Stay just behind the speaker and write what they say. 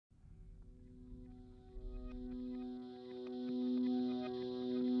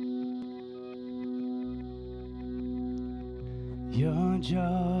Your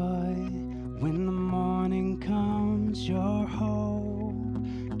joy when the morning comes, your hope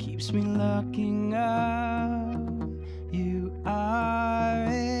keeps me looking up. You are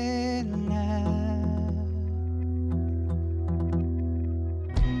enough.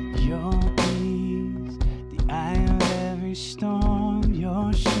 Your peace, the eye of every storm,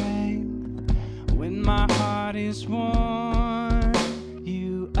 your strength when my heart is worn.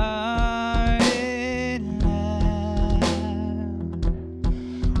 You are enough.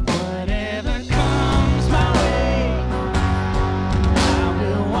 Whatever comes my way, I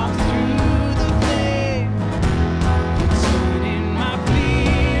will walk through the flame. You're turning my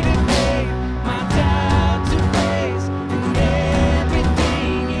fear to faith, my doubt to praise, and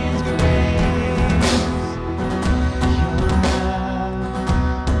everything is grace. Your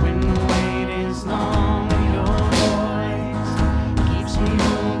love, when the wait is long, your voice keeps me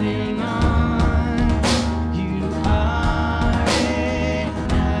holding on. You are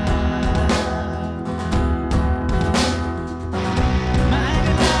enough. My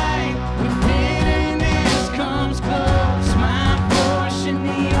delight when bitterness comes close, my portion,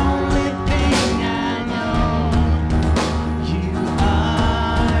 the only thing I know. You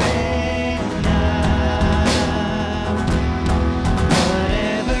are enough.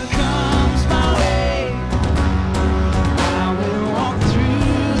 Whatever comes my way, I will walk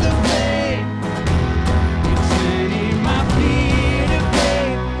through the flame. You're turning my fear to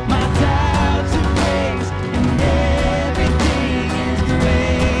faith, my doubt to praise, and everything is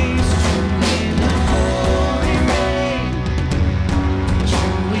grace. True in the pouring rain,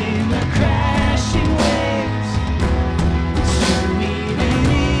 true in the crashing waves. It's true even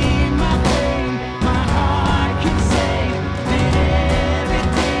in my pain. My heart can say that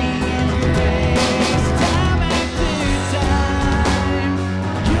everything is grace. Time after time,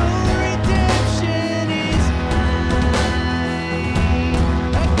 your redemption is mine.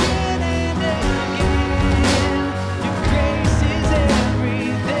 Again and again, your grace is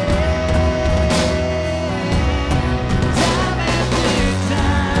everything. Time after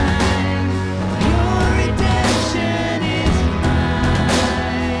time, your redemption is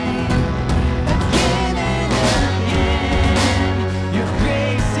mine. Again and again, your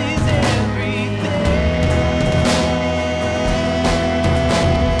grace is everything.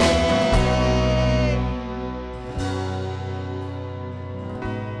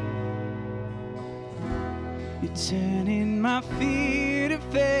 You're turning my fear to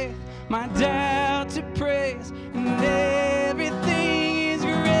faith, my doubt to praise, and everything is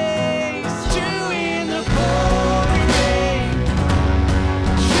grace. True in the pouring rain,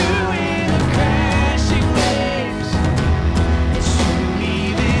 true in the crashing waves. It's true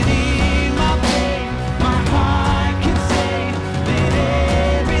even in my pain. My heart can say that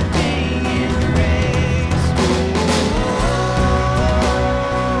everything is grace.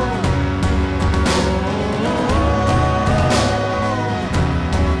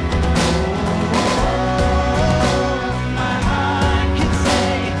 My heart can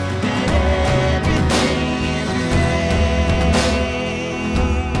say that everything is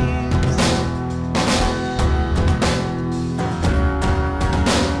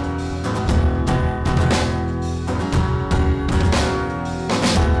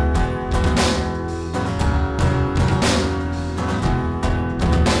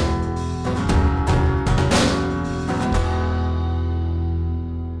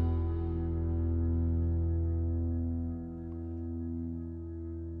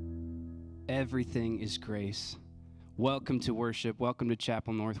Everything is grace. Welcome to worship. Welcome to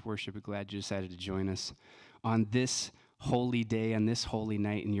Chapel North Worship. We're glad you decided to join us on this holy day, on this holy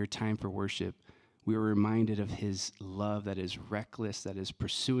night in your time for worship. We are reminded of his love that is reckless, that is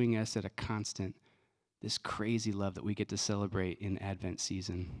pursuing us at a constant, this crazy love that we get to celebrate in Advent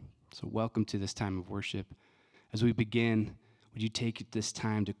season. So welcome to this time of worship. As we begin, would you take this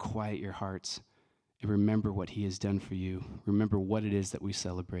time to quiet your hearts and remember what he has done for you? Remember what it is that we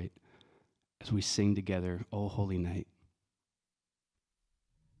celebrate as we sing together, O Holy Night.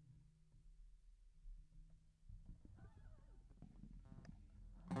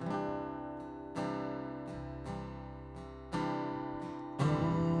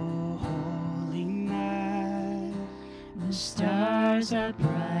 O holy night, the stars are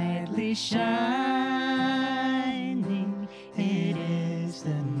brightly shining. It is the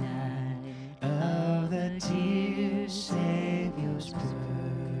night of the dear Savior's birth.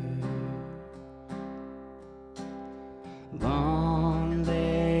 Long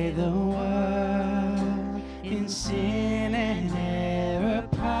lay the world in sin and error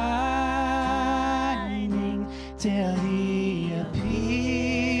pining, till he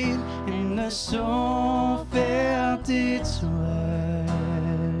appeared and the soul felt its worth.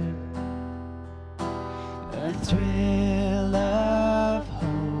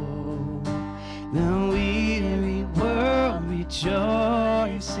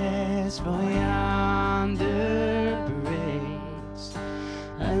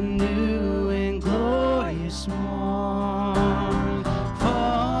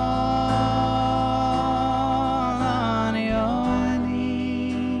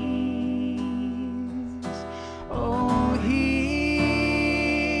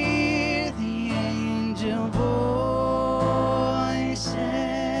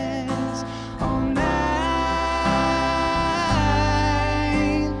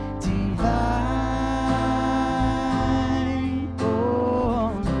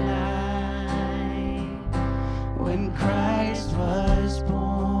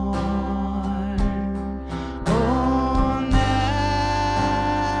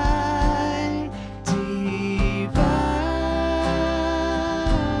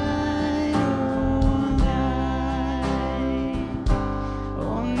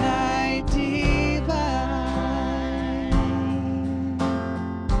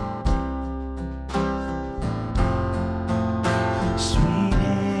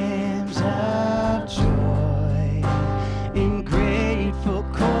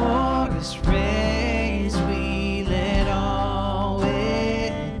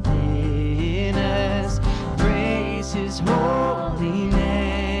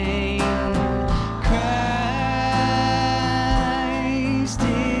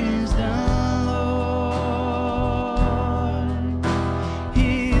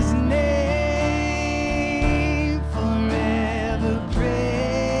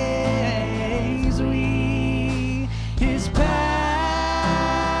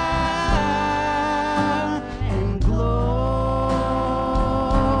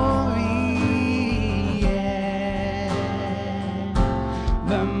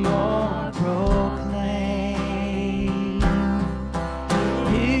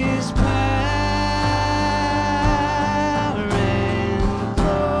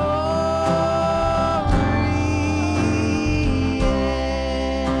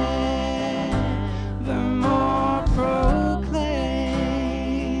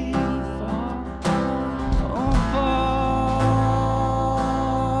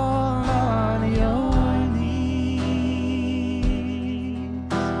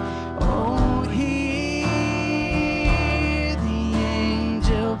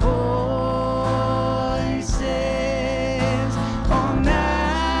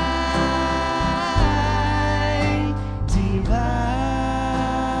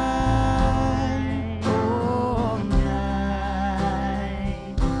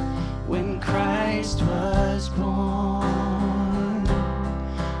 Christ was born.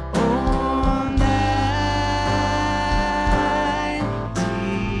 On that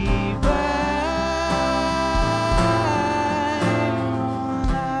divine,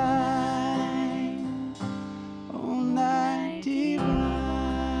 on that divine.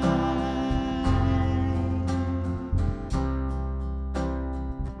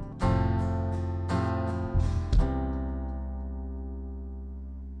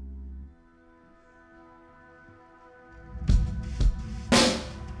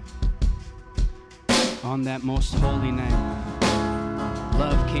 On that most holy night,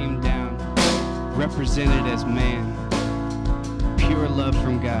 love came down, represented as man, pure love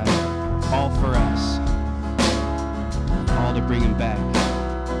from God, all for us, all to bring him back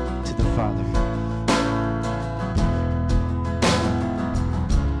to the Father.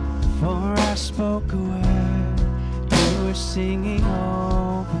 For I spoke a word, you were singing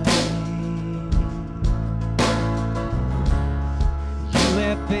over me. You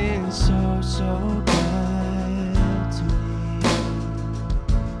have been so, so good.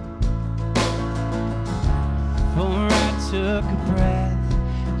 Took a breath,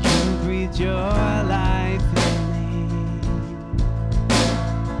 you breathed your life in me.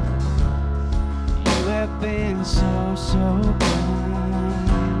 You have been so, so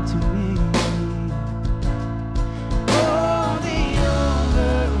kind to me. Oh, the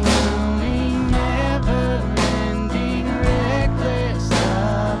overwhelming, never-ending, reckless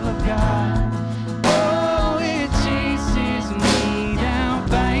love of God. Oh, it chases me down,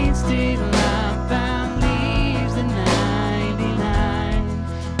 bites till I'm found.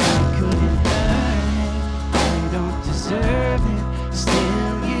 Deserve it,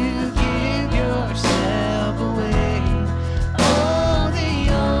 still you give yourself away. Oh, the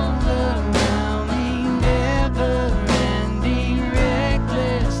overwhelming, never-ending,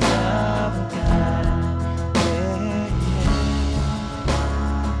 reckless love of God.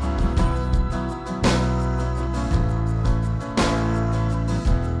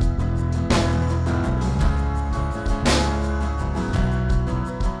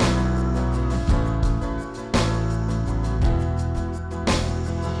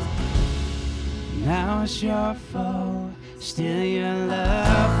 Now it's your foe, still your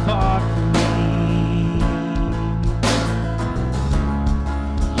love fought for me.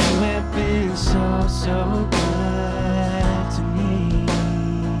 You have been so, so good to me.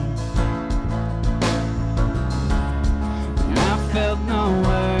 When I felt no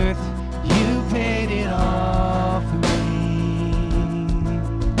worth, you paid it all for me.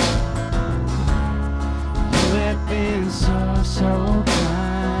 You have been so, so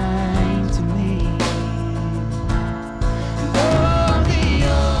kind to me.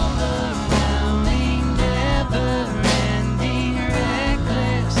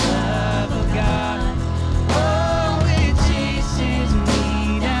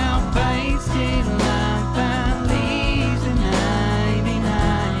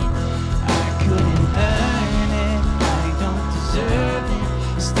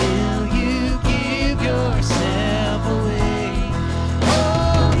 Still you give yourself away.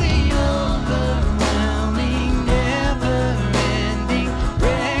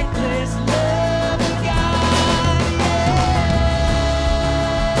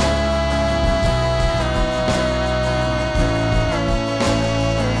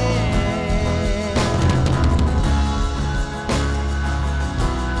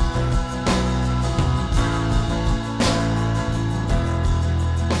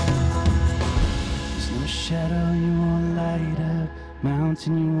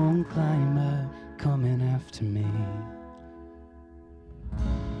 mountain you won't climb up, coming after me.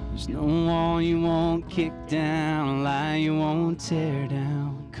 There's no wall you won't kick down, a lie you won't tear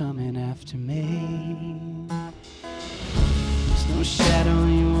down, coming after me. There's no shadow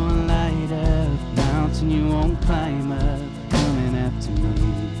you won't light up, mountain you won't climb up, coming after me.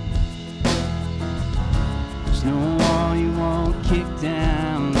 There's no wall you won't kick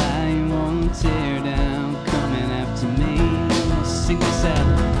down, lie you won't tear down, coming after me. Sing this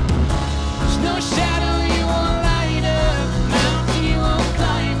out. There's no shadow you won't light up, mountain you won't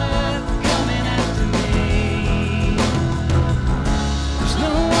climb up, coming after me. There's no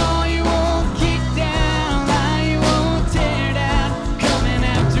wall you won't kick down, lie you won't tear down, coming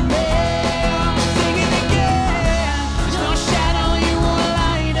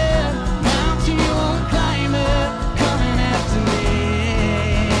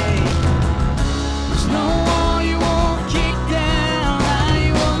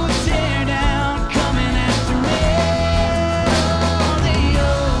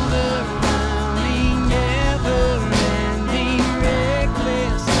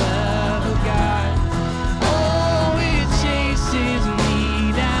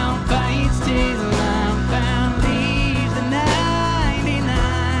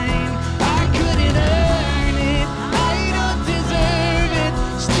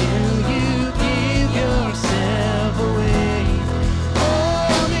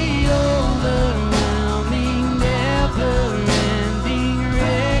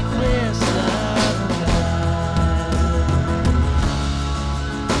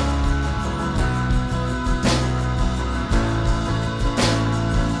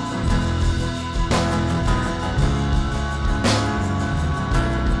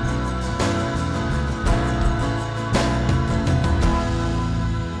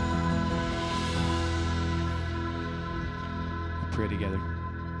pray together.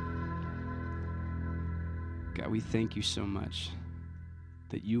 God, we thank you so much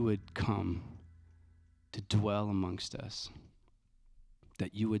that you would come to dwell amongst us,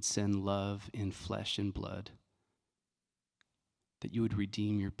 that you would send love in flesh and blood, that you would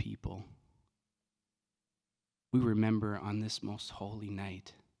redeem your people. We remember on this most holy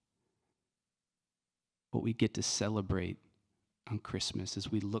night what we get to celebrate on Christmas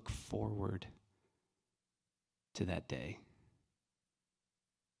as we look forward to that day.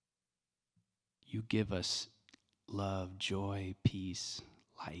 You give us love, joy, peace,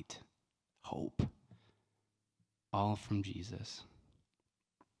 light, hope, all from Jesus.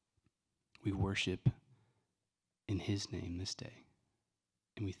 We worship in his name this day,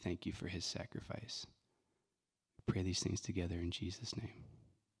 and we thank you for his sacrifice. We pray these things together in Jesus' name.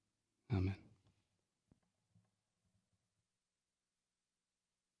 Amen.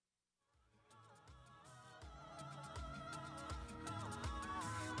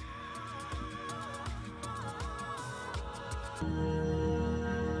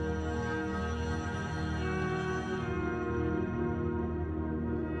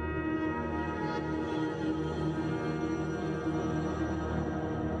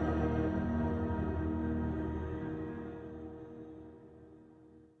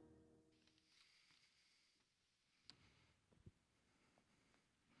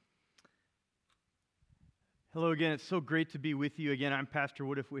 Hello again. It's so great to be with you again. I'm Pastor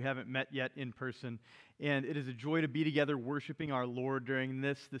Wood if we haven't met yet in person. And it is a joy to be together worshiping our Lord during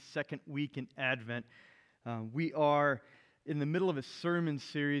the second week in Advent. We are in the middle of a sermon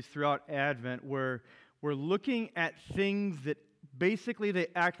series throughout Advent where we're looking at things that basically they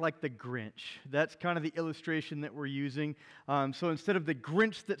act like the Grinch. That's kind of the illustration that we're using. So instead of the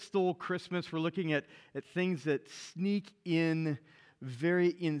Grinch that stole Christmas, we're looking at things that sneak in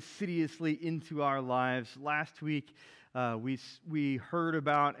very insidiously into our lives. Last week, we heard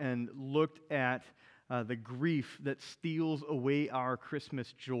about and looked at the grief that steals away our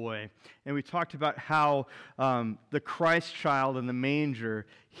Christmas joy. And we talked about how the Christ child in the manger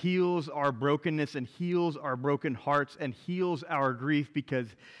heals our brokenness and heals our broken hearts and heals our grief, because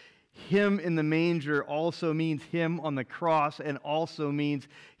him in the manger also means him on the cross and also means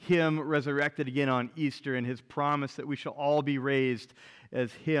him resurrected again on Easter. And his promise that we shall all be raised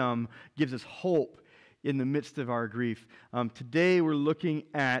as him gives us hope in the midst of our grief. Today we're looking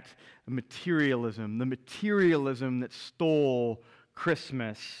at materialism, the materialism that stole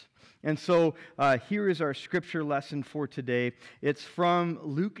Christmas. And so here is our scripture lesson for today. It's from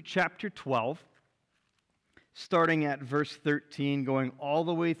Luke chapter 12. Starting at verse 13, going all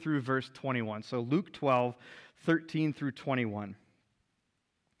the way through verse 21. So Luke 12, 13 through 21.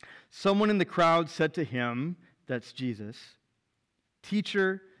 Someone in the crowd said to him, that's Jesus,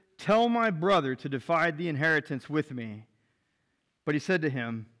 "Teacher, tell my brother to divide the inheritance with me." But he said to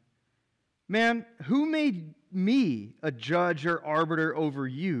him, "Man, who made me a judge or arbiter over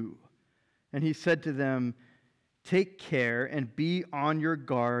you?" And he said to them, "Take care and be on your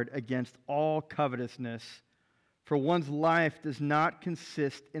guard against all covetousness, for one's life does not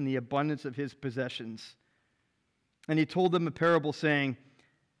consist in the abundance of his possessions." And he told them a parable, saying,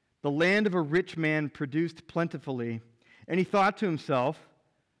 "The land of a rich man produced plentifully, and he thought to himself,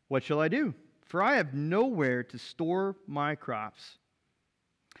 'What shall I do? For I have nowhere to store my crops.'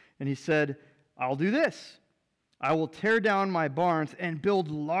 And he said, 'I'll do this. I will tear down my barns and build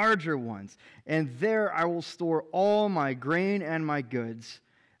larger ones, and there I will store all my grain and my goods.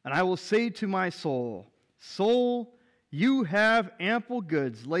 And I will say to my soul, Soul, you have ample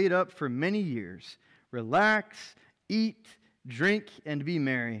goods laid up for many years. Relax, eat, drink, and be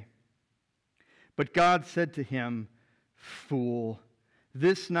merry.' But God said to him, 'Fool,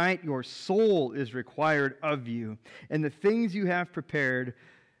 this night your soul is required of you, and the things you have prepared,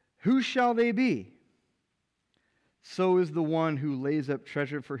 who shall they be? So is the one who lays up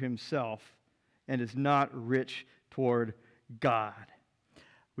treasure for himself and is not rich toward God.'"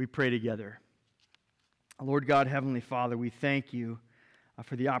 We pray together. Lord God, Heavenly Father, we thank you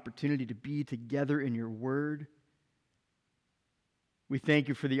for the opportunity to be together in your word. We thank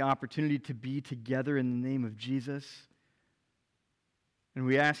you for the opportunity to be together in the name of Jesus. And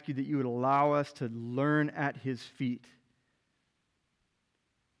we ask you that you would allow us to learn at his feet.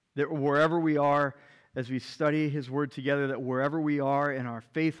 That wherever we are, as we study his word together, that wherever we are in our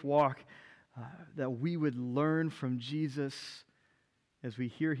faith walk, that we would learn from Jesus as we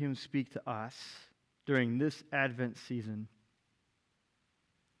hear him speak to us during this Advent season.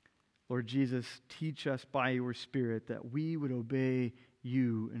 Lord Jesus, teach us by your Spirit that we would obey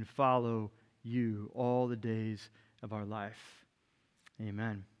you and follow you all the days of our life.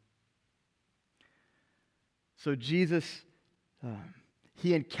 Amen. So Jesus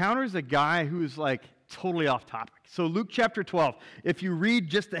he encounters a guy who's like totally off topic. So Luke chapter 12, if you read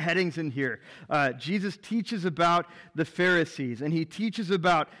just the headings in here, Jesus teaches about the Pharisees, and he teaches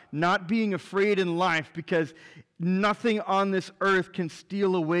about not being afraid in life because nothing on this earth can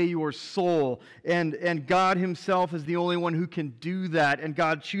steal away your soul, and God himself is the only one who can do that, and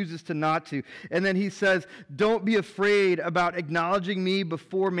God chooses to not to. And then he says, don't be afraid about acknowledging me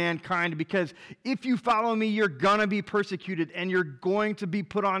before mankind, because if you follow me, you're going to be persecuted, and you're going to be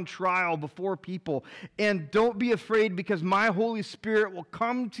put on trial before people. And don't be afraid, because my Holy Spirit will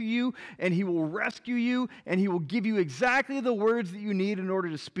come to you, and he will rescue you, and he will give you exactly the words that you need in order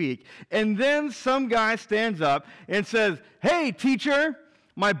to speak. And then some guy stands up and says, hey, teacher,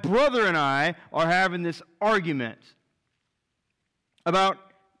 my brother and I are having this argument about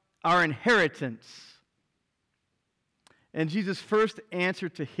our inheritance. And Jesus' first answer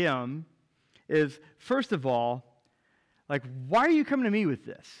to him is, first of all, like, why are you coming to me with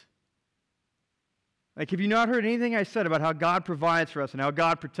this? Like, have you not heard anything I said about how God provides for us and how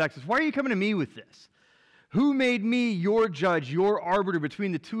God protects us? Why are you coming to me with this? Who made me your judge, your arbiter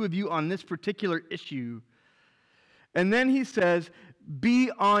between the two of you on this particular issue? And then he says, be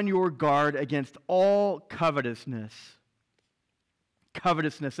on your guard against all covetousness.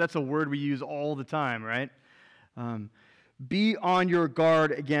 Covetousness, that's a word we use all the time, right? Be on your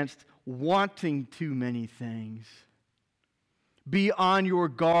guard against wanting too many things. Be on your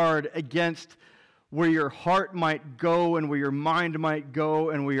guard against where your heart might go and where your mind might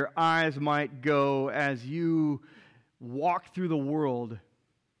go and where your eyes might go as you walk through the world,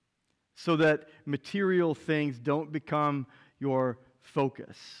 so that material things don't become your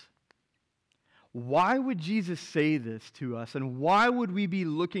focus. Why would Jesus say this to us? And why would we be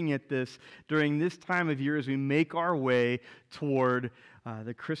looking at this during this time of year as we make our way toward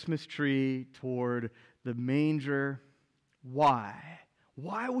the Christmas tree, toward the manger? Why?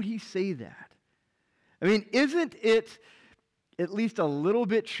 Why would he say that? I mean, isn't it at least a little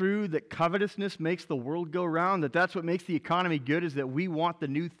bit true that covetousness makes the world go round, that that's what makes the economy good, is that we want the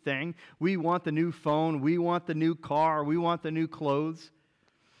new thing, we want the new phone, we want the new car, we want the new clothes?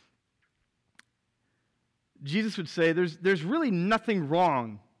 Jesus would say there's really nothing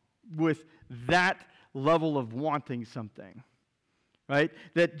wrong with that level of wanting something, right?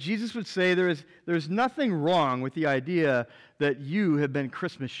 That Jesus would say there's nothing wrong with the idea that you have been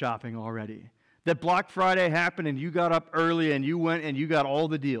Christmas shopping already. That Black Friday happened and you got up early and you went and you got all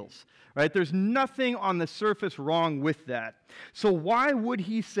the deals, right? There's nothing on the surface wrong with that. So why would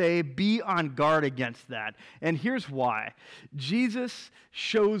he say be on guard against that? And here's why. Jesus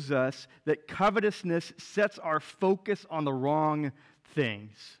shows us that covetousness sets our focus on the wrong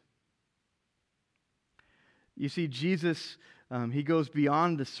things. You see, Jesus, he goes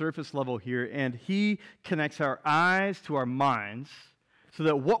beyond the surface level here, and he connects our eyes to our minds so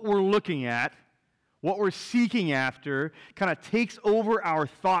that what we're looking at, what we're seeking after, kind of takes over our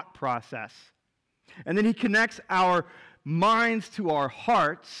thought process. And then he connects our minds to our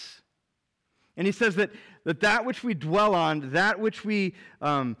hearts. And he says that which we dwell on, that which we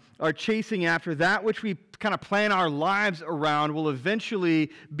are chasing after, that which we kind of plan our lives around will eventually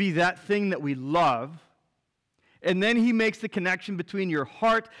be that thing that we love. And then he makes the connection between your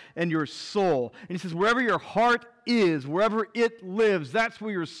heart and your soul. And he says, wherever your heart is, wherever it lives, that's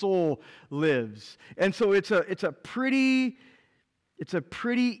where your soul lives. And so it's a pretty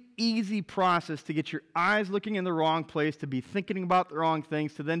easy process to get your eyes looking in the wrong place, to be thinking about the wrong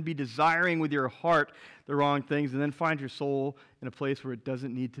things, to then be desiring with your heart the wrong things, and then find your soul in a place where it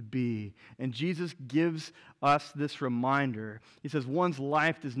doesn't need to be. And Jesus gives us this reminder. He says, one's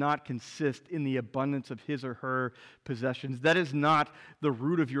life does not consist in the abundance of his or her possessions. That is not the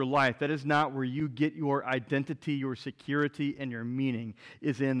root of your life. That is not where you get your identity, your security, and your meaning,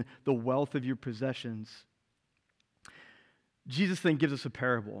 is in the wealth of your possessions. Jesus then gives us a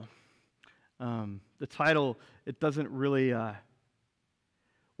parable. The title, it doesn't really,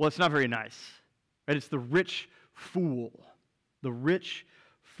 it's not very nice. Right? It's the rich fool. The rich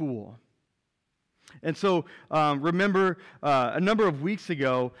fool. And so remember a number of weeks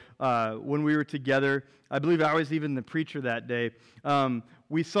ago when we were together, I believe I was even the preacher that day,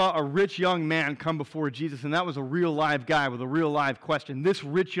 we saw a rich young man come before Jesus, and that was a real live guy with a real live question. This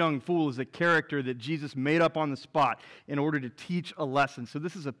rich young fool is a character that Jesus made up on the spot in order to teach a lesson. So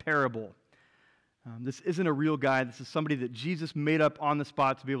this is a parable. This isn't a real guy. This is somebody that Jesus made up on the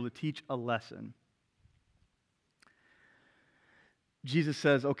spot to be able to teach a lesson. Jesus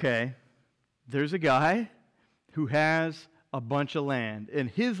says, okay, there's a guy who has a bunch of land, and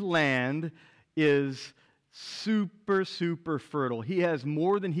his land is super, super fertile. He has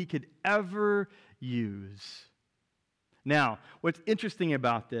more than he could ever use. Now, what's interesting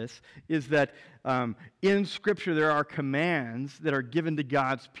about this is that in Scripture there are commands that are given to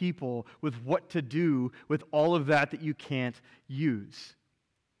God's people with what to do with all of that you can't use.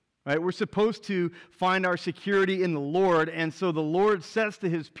 Right? We're supposed to find our security in the Lord, and so the Lord says to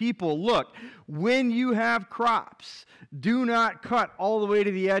his people, look, when you have crops, do not cut all the way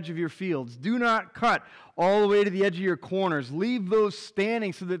to the edge of your fields. Do not cut all the way to the edge of your corners. Leave those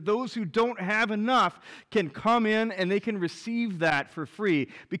standing so that those who don't have enough can come in and they can receive that for free,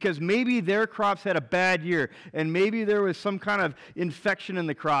 because maybe their crops had a bad year, and maybe there was some kind of infection in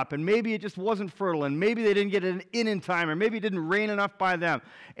the crop, and maybe it just wasn't fertile, and maybe they didn't get it in time, or maybe it didn't rain enough by them,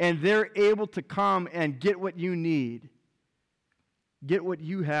 and they're able to come and get what you need. Get what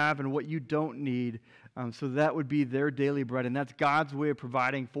you have and what you don't need. So that would be their daily bread, and that's God's way of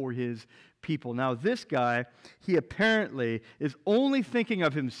providing for his people. Now, this guy, he apparently is only thinking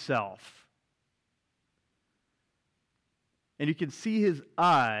of himself. And you can see his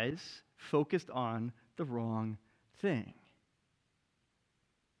eyes focused on the wrong thing.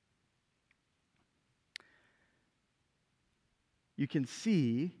 You can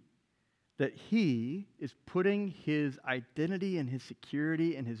see that he is putting his identity and his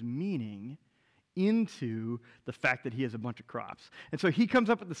security and his meaning into the fact that he has a bunch of crops. And so he comes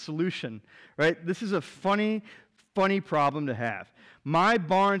up with the solution, right? This is a funny problem to have. My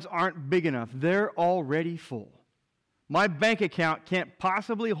barns aren't big enough. They're already full. My bank account can't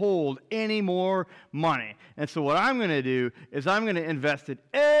possibly hold any more money. And so what I'm going to do is I'm going to invest it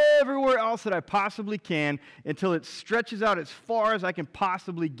everywhere else that I possibly can until it stretches out as far as I can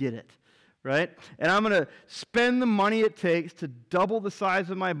possibly get it. Right? And I'm going to spend the money it takes to double the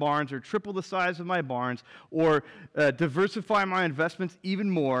size of my barns or triple the size of my barns or diversify my investments even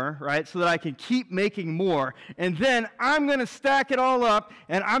more, right, so that I can keep making more. And then I'm going to stack it all up,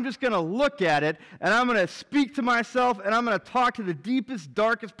 and I'm just going to look at it, and I'm going to speak to myself, and I'm going to talk to the deepest,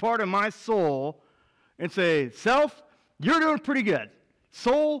 darkest part of my soul and say, self, you're doing pretty good.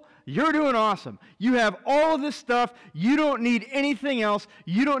 Soul, you're doing awesome. You have all of this stuff. You don't need anything else.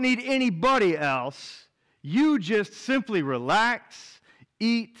 You don't need anybody else. You just simply relax,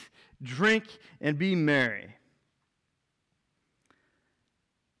 eat, drink, and be merry.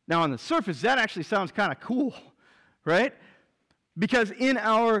 Now, on the surface, that actually sounds kind of cool, right? Because in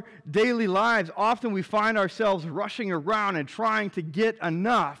our daily lives, often we find ourselves rushing around and trying to get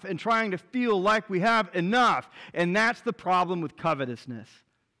enough and trying to feel like we have enough. And that's the problem with covetousness.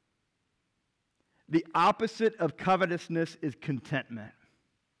 The opposite of covetousness is contentment.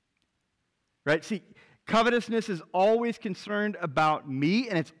 Right? See, covetousness is always concerned about me,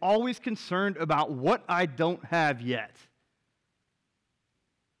 and it's always concerned about what I don't have yet,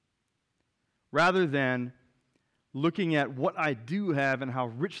 rather than looking at what I do have and how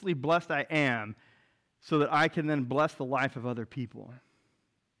richly blessed I am so that I can then bless the life of other people.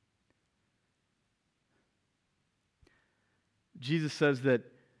 Jesus says that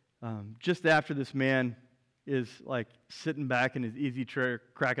just after this man is like sitting back in his easy chair,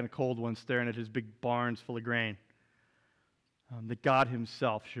 cracking a cold one, staring at his big barns full of grain, that God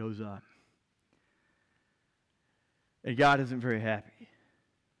himself shows up. And God isn't very happy.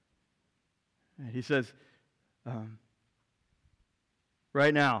 And he says,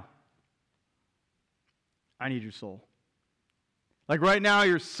 right now, I need your soul. Like right now,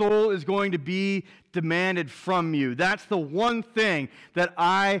 your soul is going to be demanded from you. That's the one thing that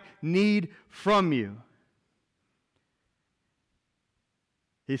I need from you.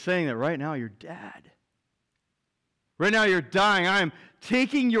 He's saying that right now you're dead. Right now you're dying. I'm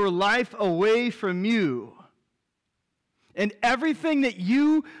taking your life away from you. And everything that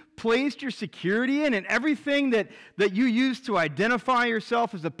you placed your security in and everything that you use to identify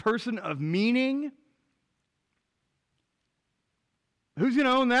yourself as a person of meaning, who's going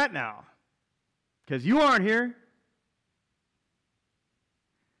to own that now? Because you aren't here.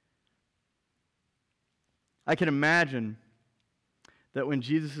 I can imagine that when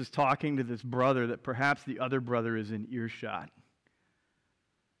Jesus is talking to this brother, that perhaps the other brother is in earshot.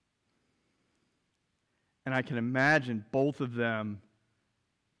 And I can imagine both of them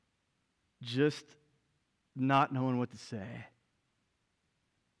just not knowing what to say.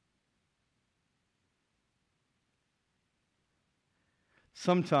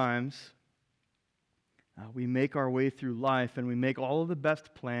 Sometimes we make our way through life and we make all of the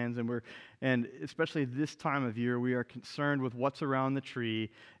best plans, and especially this time of year, we are concerned with what's around the tree,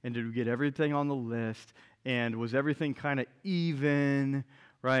 and did we get everything on the list, and was everything kind of even,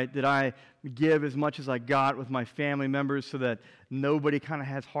 right? Did I give as much as I got with my family members so that nobody kind of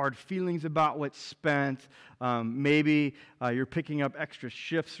has hard feelings about what's spent? Maybe you're picking up extra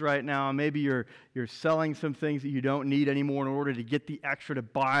shifts right now. Maybe you're selling some things that you don't need anymore in order to get the extra to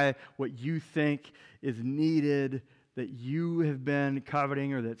buy what you think is needed, that you have been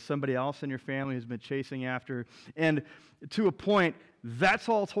coveting or that somebody else in your family has been chasing after. And to a point, that's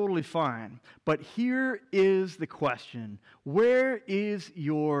all totally fine. But here is the question. Where is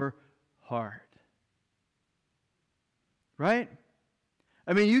your heart? Right?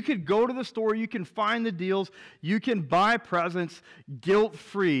 I mean, you could go to the store, you can find the deals, you can buy presents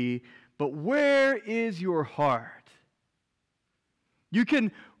guilt-free, but where is your heart? You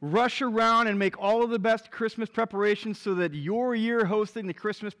can rush around and make all of the best Christmas preparations so that your year hosting the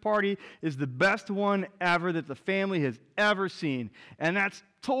Christmas party is the best one ever that the family has ever seen. And that's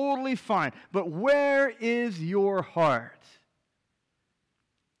totally fine. But where is your heart?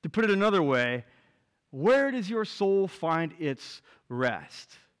 To put it another way, where does your soul find its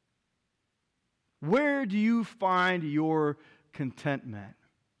rest? Where do you find your contentment?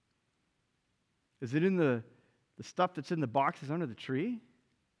 Is it in the stuff that's in the boxes under the tree?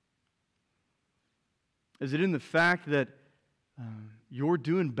 Is it in the fact that you're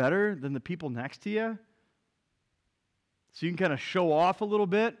doing better than the people next to you? So you can kind of show off a little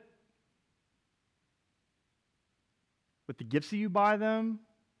bit with the gifts that you buy them,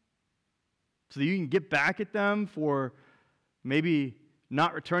 so that you can get back at them for maybe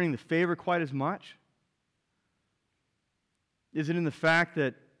not returning the favor quite as much? Is it in the fact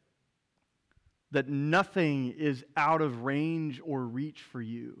that nothing is out of range or reach for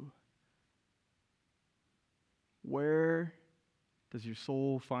you? Where does your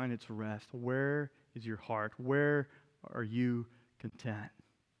soul find its rest? Where is your heart? Where are you content?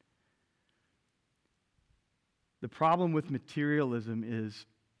 The problem with materialism is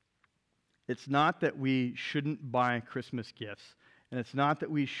it's not that we shouldn't buy Christmas gifts, and it's not that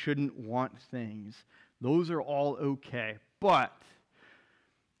we shouldn't want things. Those are all okay. But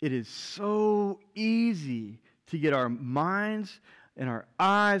it is so easy to get our minds and our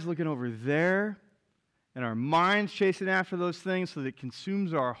eyes looking over there, and our minds chasing after those things, so that it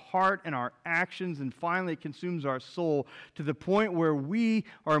consumes our heart and our actions, and finally it consumes our soul to the point where we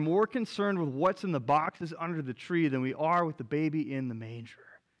are more concerned with what's in the boxes under the tree than we are with the baby in the manger.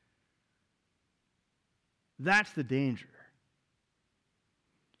 That's the danger.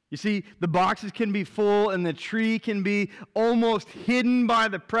 You see, the boxes can be full and the tree can be almost hidden by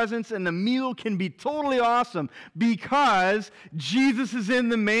the presents, and the meal can be totally awesome because Jesus is in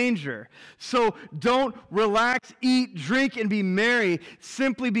the manger. So don't relax, eat, drink, and be merry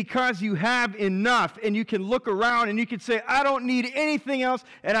simply because you have enough and you can look around and you can say, I don't need anything else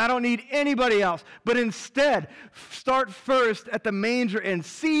and I don't need anybody else. But instead, start first at the manger and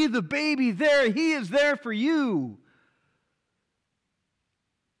see the baby there. He is there for you,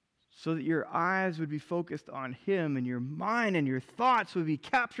 so that your eyes would be focused on Him, and your mind and your thoughts would be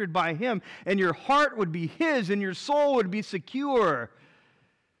captured by Him, and your heart would be His, and your soul would be secure.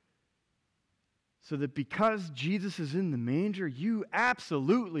 So that because Jesus is in the manger, you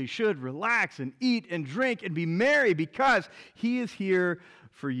absolutely should relax and eat and drink and be merry because He is here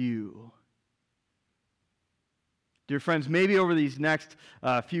for you. Dear friends, maybe over these next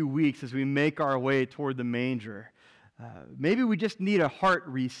few weeks as we make our way toward the manger, maybe we just need a heart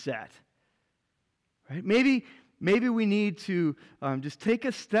reset, right? Maybe we need to just take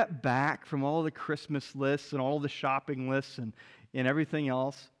a step back from all the Christmas lists and all the shopping lists and everything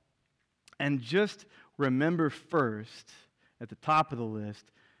else, and just remember first, at the top of the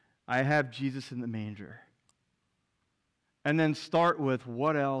list, I have Jesus in the manger. And then start with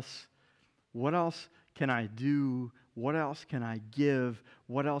what else can I do? What else can I give?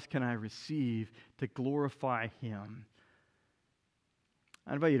 What else can I receive to glorify Him?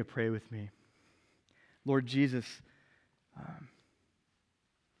 I invite you to pray with me. Lord Jesus,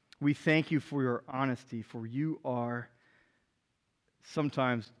 we thank You for Your honesty, for You are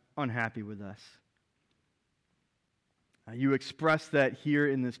sometimes unhappy with us. You express that here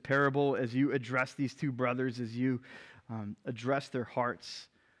in this parable as You address these two brothers, as You address their hearts.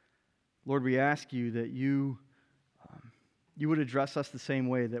 Lord, we ask You that You would address us the same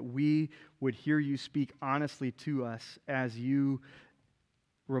way, that we would hear You speak honestly to us as You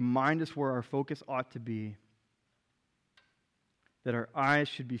remind us where our focus ought to be, that our eyes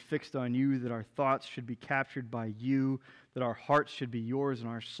should be fixed on You, that our thoughts should be captured by You, that our hearts should be Yours, and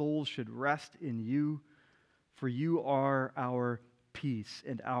our souls should rest in You, for You are our peace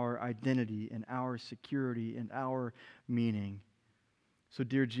and our identity and our security and our meaning. So,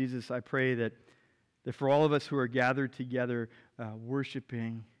 dear Jesus, I pray that that for all of us who are gathered together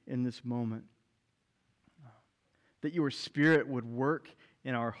worshiping in this moment, that your Spirit would work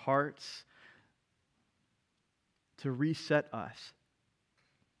in our hearts to reset us,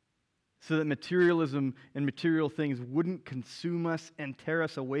 so that materialism and material things wouldn't consume us and tear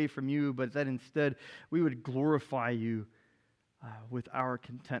us away from you, but that instead we would glorify you with our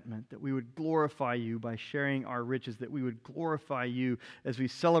contentment, that we would glorify you by sharing our riches, that we would glorify you as we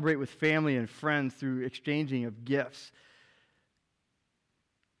celebrate with family and friends through exchanging of gifts.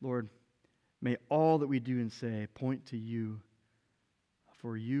 Lord, may all that we do and say point to you,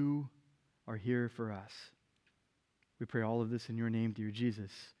 for you are here for us. We pray all of this in your name, dear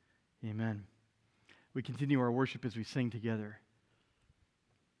Jesus. Amen. We continue our worship as we sing together.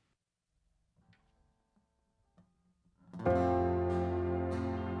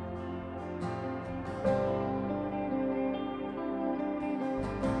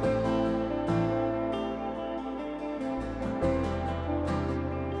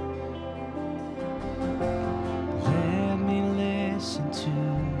 Let me listen to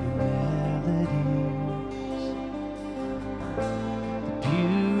your melodies, the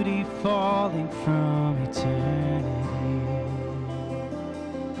beauty falling from eternity.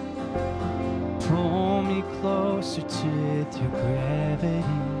 Pull me closer to with your gravity,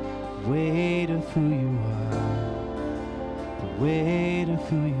 the weight of who you are, the weight of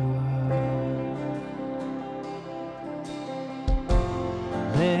who you are.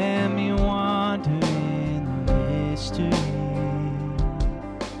 Let me wander in the mystery.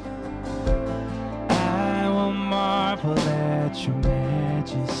 I will marvel at your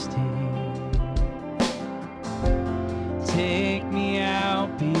majesty. Take me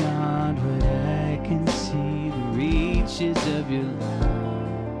out beyond what I can see, the reaches of your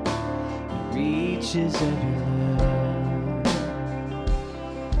love, the reaches of your love.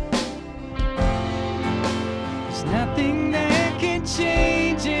 There's nothing that can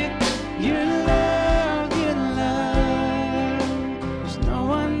change it. Your love, your love. There's no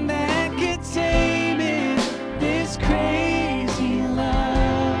one that could tame it. This crazy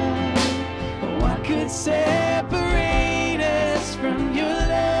love. What could separate us from your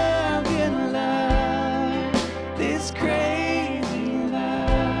love, your love? This crazy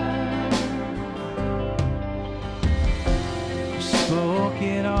love. You spoke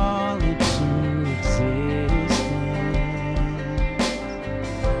it all into existence.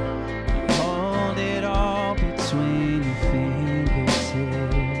 Hold it all between your fingertips.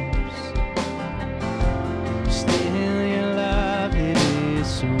 Still your love, it is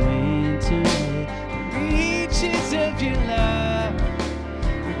so intimate.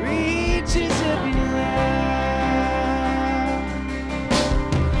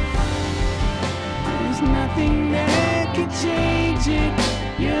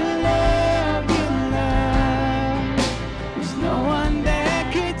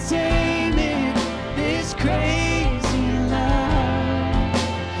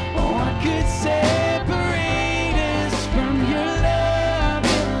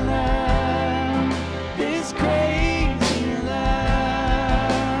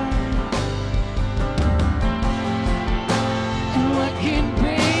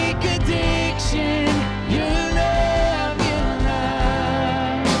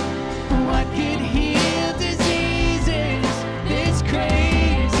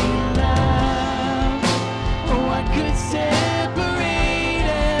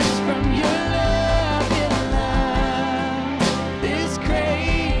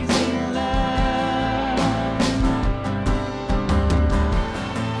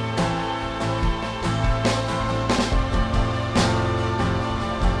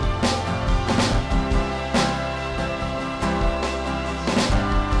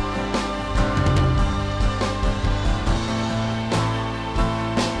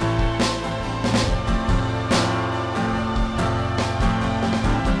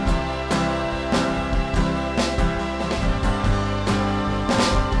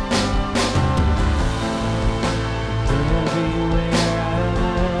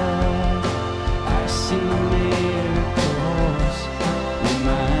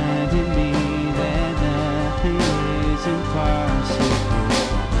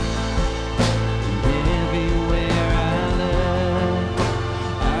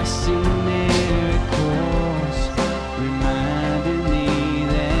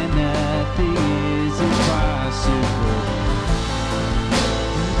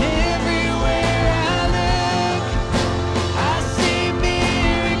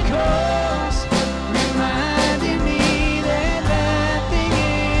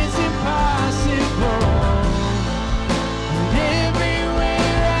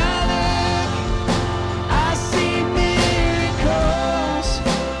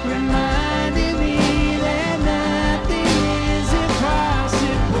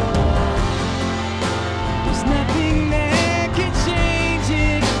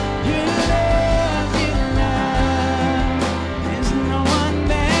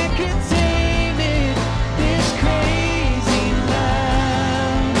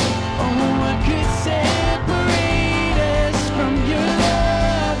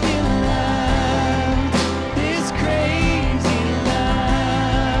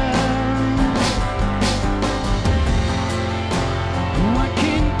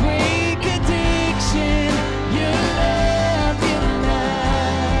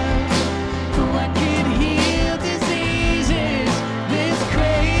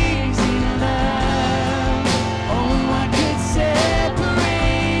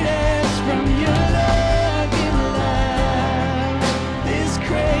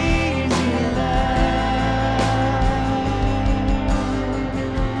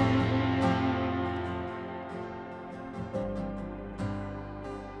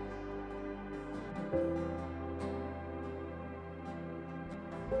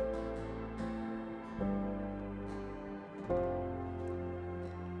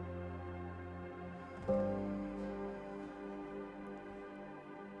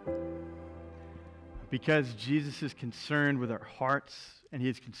 Because Jesus is concerned with our hearts and he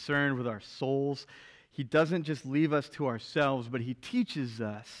is concerned with our souls, he doesn't just leave us to ourselves, but he teaches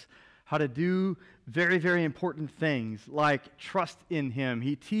us how to do very, very important things like trust in him.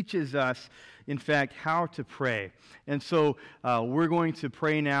 He teaches us, in fact, how to pray. And so we're going to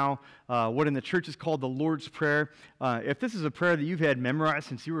pray now what in the church is called the Lord's Prayer. If this is a prayer that you've had memorized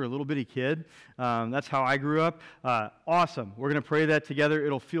since you were a little bitty kid, that's how I grew up, awesome. We're going to pray that together.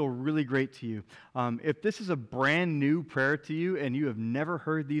 It'll feel really great to you. If this is a brand new prayer to you and you have never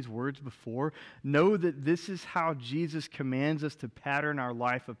heard these words before, know that this is how Jesus commands us to pattern our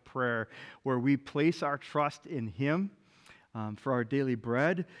life of prayer, where we place our trust in him for our daily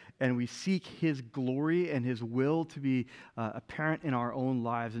bread, and we seek his glory and his will to be apparent in our own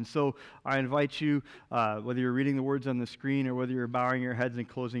lives. And so I invite you, whether you're reading the words on the screen or whether you're bowing your heads and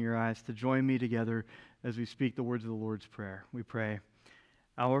closing your eyes, to join me together as we speak the words of the Lord's Prayer. We pray,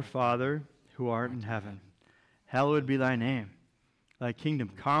 Our Father, who art in heaven, hallowed be thy name. Thy kingdom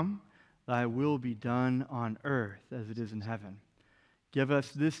come, thy will be done on earth as it is in heaven. Give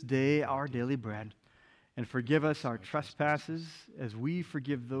us this day our daily bread, and forgive us our trespasses as we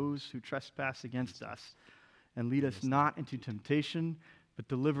forgive those who trespass against us. And lead us not into temptation, but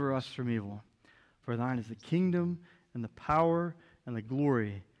deliver us from evil. For thine is the kingdom and the power and the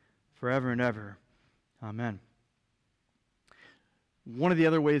glory forever and ever. Amen. One of the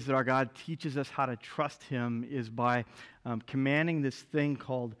other ways that our God teaches us how to trust him is by commanding this thing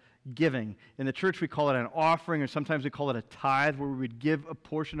called giving. In the church, we call it an offering, or sometimes we call it a tithe, where we would give a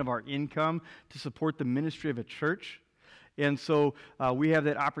portion of our income to support the ministry of a church. And so we have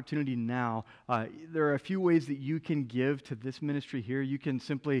that opportunity now. There are a few ways that you can give to this ministry here. You can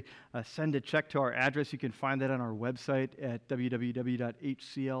simply send a check to our address. You can find that on our website at www.hcl.org.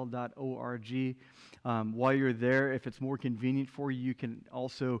 While you're there, if it's more convenient for you, you can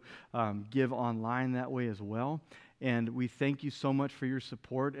also give online that way as well. And we thank you so much for your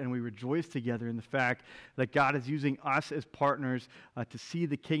support, and we rejoice together in the fact that God is using us as partners to see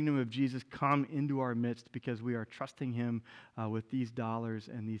the kingdom of Jesus come into our midst, because we are trusting him with these dollars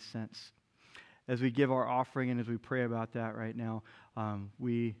and these cents. As we give our offering and as we pray about that right now,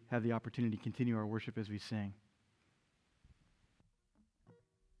 we have the opportunity to continue our worship as we sing.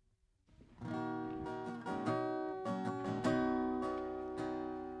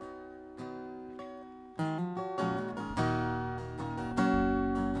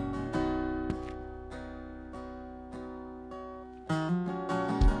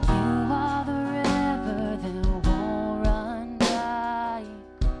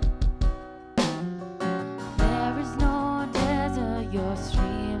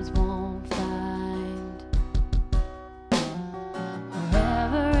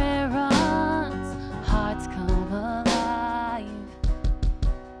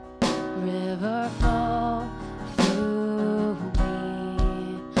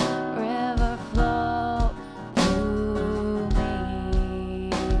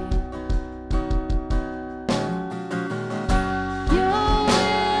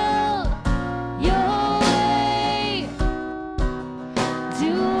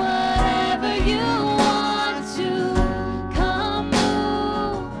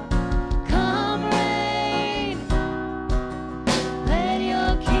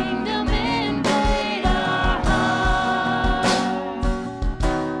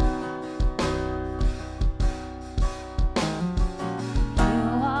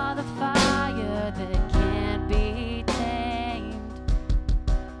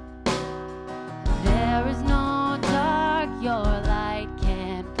 There is no dark your light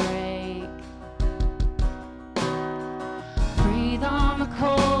can't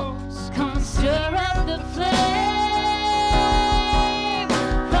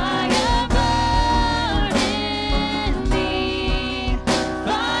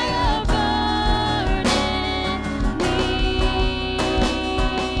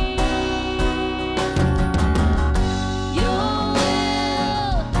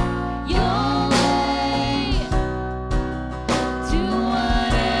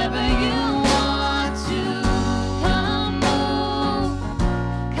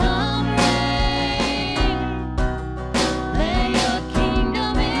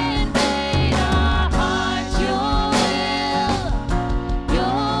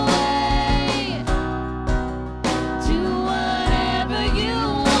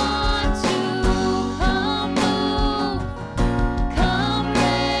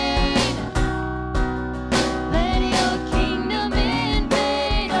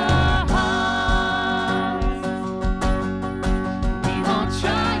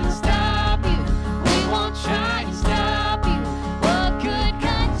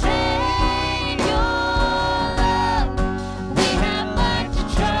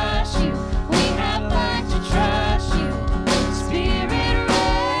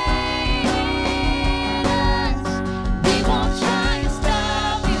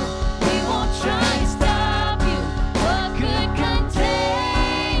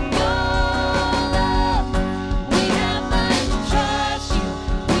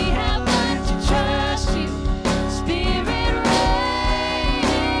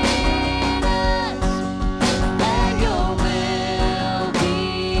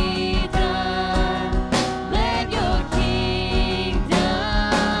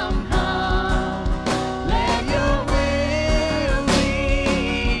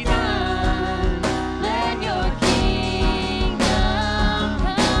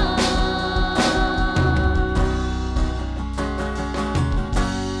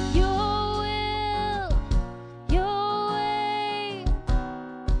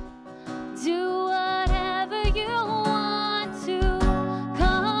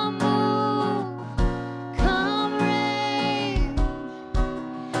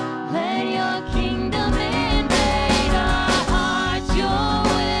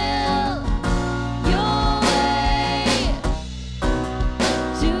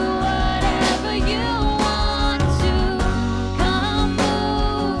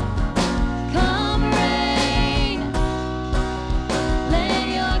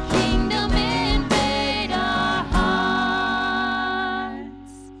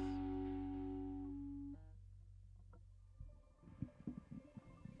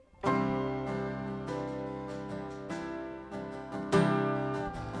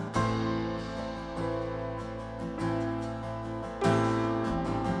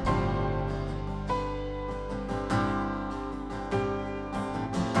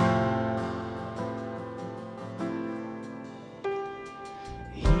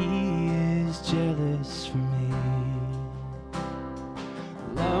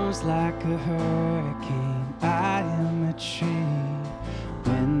blows like a hurricane. I am a tree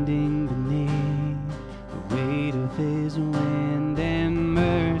bending beneath the weight of his wind and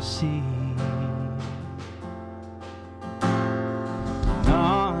mercy. And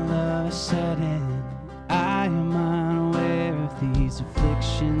all of a sudden, I am unaware of these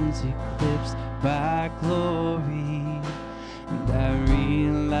afflictions eclipsed by glory. And I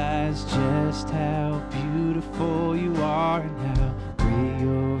realize just how beautiful you are and how great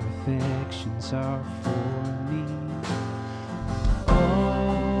your affections are for me.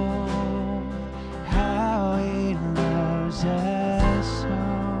 Oh, how he loves us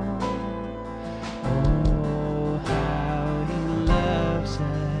all. Oh, how he loves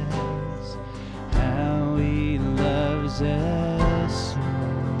us. How he loves us all.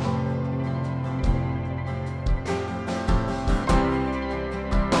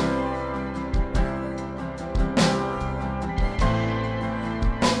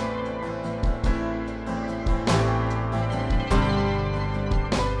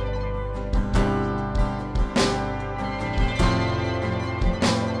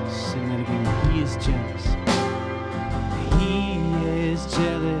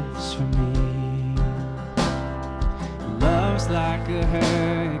 Like a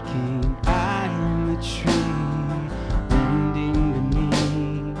hurricane, I am a tree bending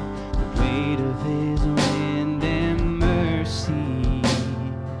beneath the weight of his wind and mercy.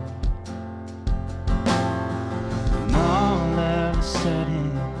 And all of a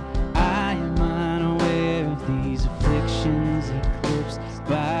sudden, I am unaware of these afflictions eclipsed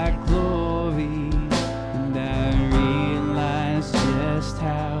by glory. And I realize just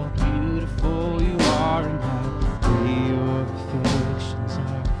how beautiful you are and how great your affections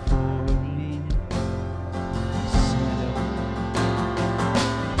are for me.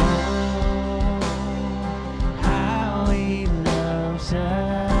 Oh, how he loves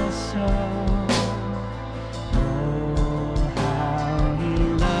us all. Oh, how he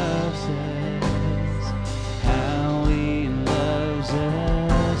loves us. How he loves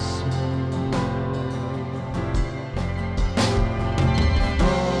us all.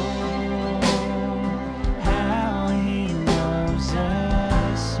 Oh, how he loves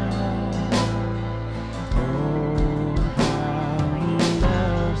us all. Oh, how he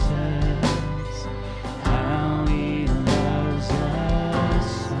loves us. How he loves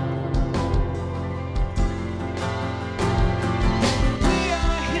us all. We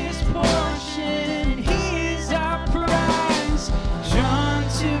are his portion, he is our prize, drawn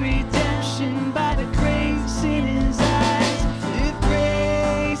to redemption by the grace in his eyes. If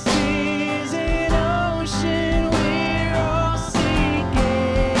grace is an ocean, we're all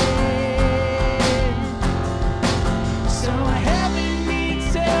sinking. So heaven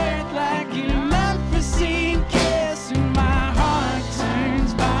meets earth like an unforeseen kiss, and my heart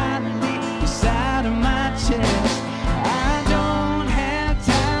turns violently inside of my chest. I don't have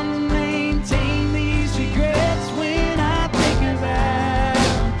time to maintain these regrets when I think about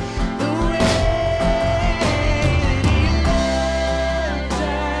the way that he loves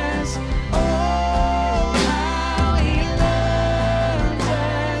us. Oh, how he loves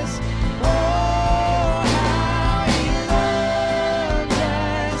us. Oh, how he loves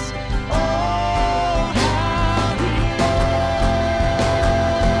us. Oh, how he loves.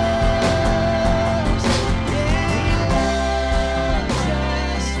 Yeah, he loves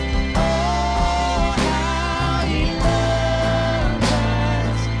us. Oh, how he loves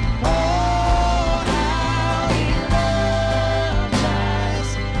us. Oh, how he loves us.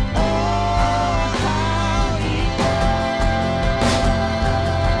 Oh, how he loves.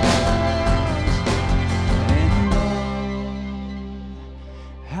 And oh,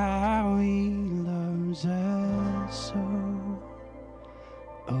 how he loves us so.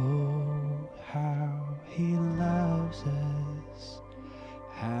 Oh, how he loves us so.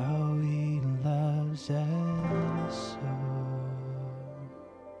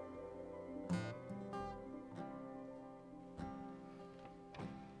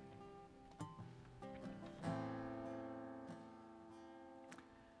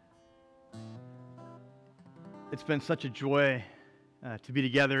 It's been such a joy to be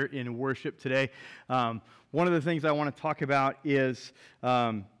together in worship today. One of the things I want to talk about is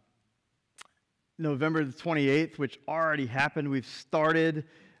November the 28th, which already happened. We've started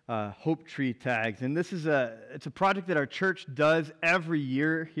Hope Tree Tags, and it's a project that our church does every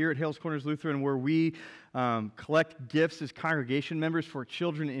year here at Hales Corners Lutheran, where we collect gifts as congregation members for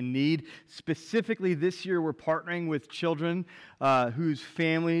children in need. Specifically, this year we're partnering with children whose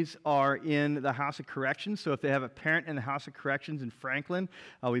families are in the House of Corrections. So if they have a parent in the House of Corrections in Franklin,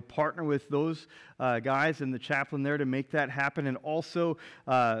 we partner with those guys and the chaplain there to make that happen. And also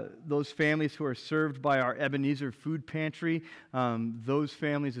those families who are served by our Ebenezer Food Pantry, those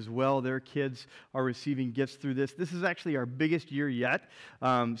families as well, their kids are receiving gifts through this. This is actually our biggest year yet.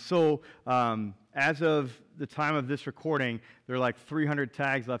 As of the time of this recording, there are like 300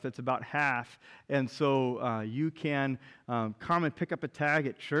 tags left. That's about half. And so you can come and pick up a tag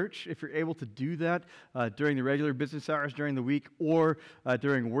at church if you're able to do that during the regular business hours during the week or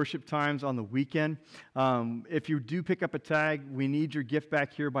during worship times on the weekend. If you do pick up a tag, we need your gift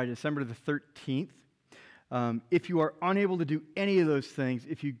back here by December the 13th. If you are unable to do any of those things,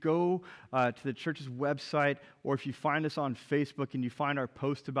 if you go to the church's website or if you find us on Facebook and you find our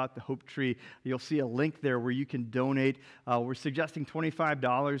post about the Hope Tree, you'll see a link there where you can donate. We're suggesting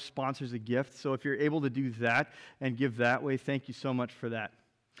 $25 sponsors a gift. So if you're able to do that and give that way, thank you so much for that.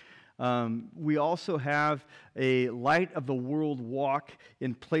 We also have a Light of the World walk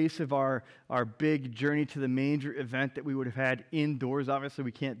in place of our big Journey to the Manger event that we would have had indoors. Obviously,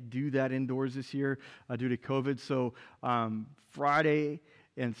 we can't do that indoors this year due to COVID. So Friday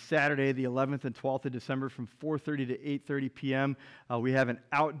and Saturday, the 11th and 12th of December from 4:30 to 8:30 p.m. We have an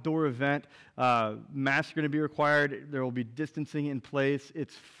outdoor event. Masks are going to be required. There will be distancing in place.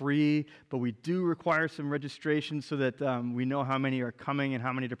 It's free, but we do require some registration so that we know how many are coming and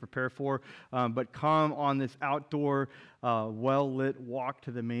how many to prepare for. But come on this outdoor, well-lit walk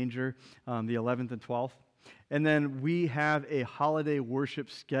to the manger, the 11th and 12th. And then we have a holiday worship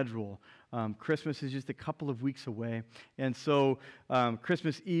schedule. Christmas is just a couple of weeks away. And so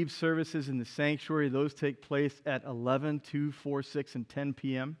Christmas Eve services in the sanctuary, those take place at 11, 2, 4, 6, and 10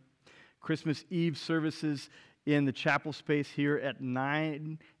 p.m. Christmas Eve services in the chapel space here at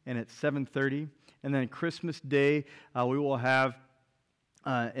 9 and at 7:30. And then Christmas Day, we will have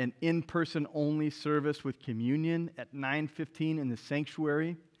an in-person only service with communion at 9:15 in the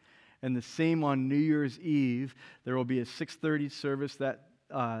sanctuary. And the same on New Year's Eve. There will be a 6:30 service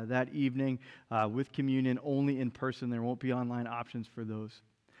that evening with communion only in person. There won't be online options for those.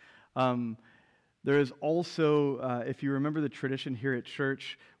 There is also, if you remember the tradition here at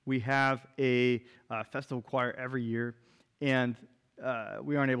church, we have a festival choir every year, and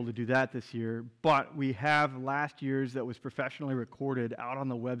we aren't able to do that this year, but we have last year's that was professionally recorded out on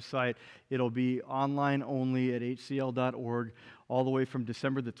the website. It'll be online only at hcl.org all the way from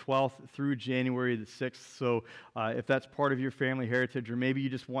December the 12th through January the 6th. So if that's part of your family heritage, or maybe you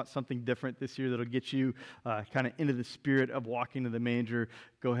just want something different this year that'll get you kind of into the spirit of walking to the manger,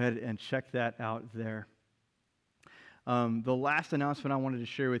 go ahead and check that out there. The last announcement I wanted to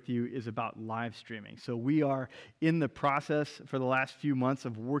share with you is about live streaming. So we are in the process for the last few months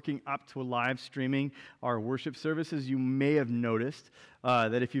of working up to live streaming our worship services. You may have noticed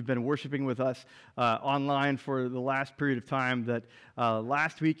that if you've been worshiping with us online for the last period of time, that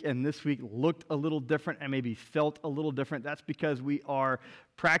last week and this week looked a little different and maybe felt a little different. That's because we are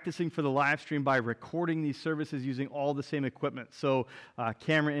practicing for the live stream by recording these services using all the same equipment. So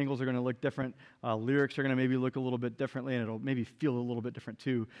camera angles are going to look different. Lyrics are going to maybe look a little bit differently, and it'll maybe feel a little bit different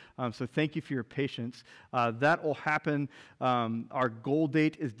too. So thank you for your patience. That will happen. Our goal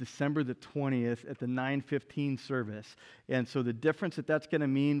date is December the 20th at the 9:15 service. And so the difference that that's going to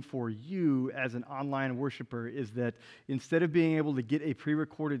mean for you as an online worshiper is that instead of being able to get a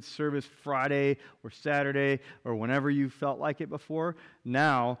pre-recorded service Friday or Saturday or whenever you felt like it before,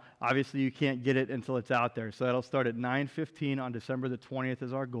 now, obviously, you can't get it until it's out there. So that'll start at 9:15 on December the 20th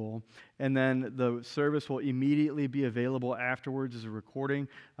is our goal. And then the service will immediately be available afterwards as a recording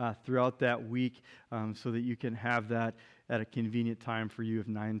throughout that week so that you can have that at a convenient time for you if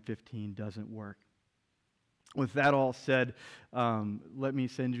 9:15 doesn't work. With that all said, let me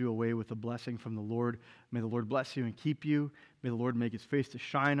send you away with a blessing from the Lord. May the Lord bless you and keep you. May the Lord make his face to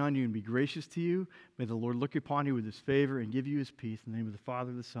shine on you and be gracious to you. May the Lord look upon you with his favor and give you his peace. In the name of the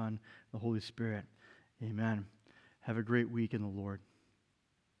Father, the Son, the Holy Spirit. Amen. Have a great week in the Lord.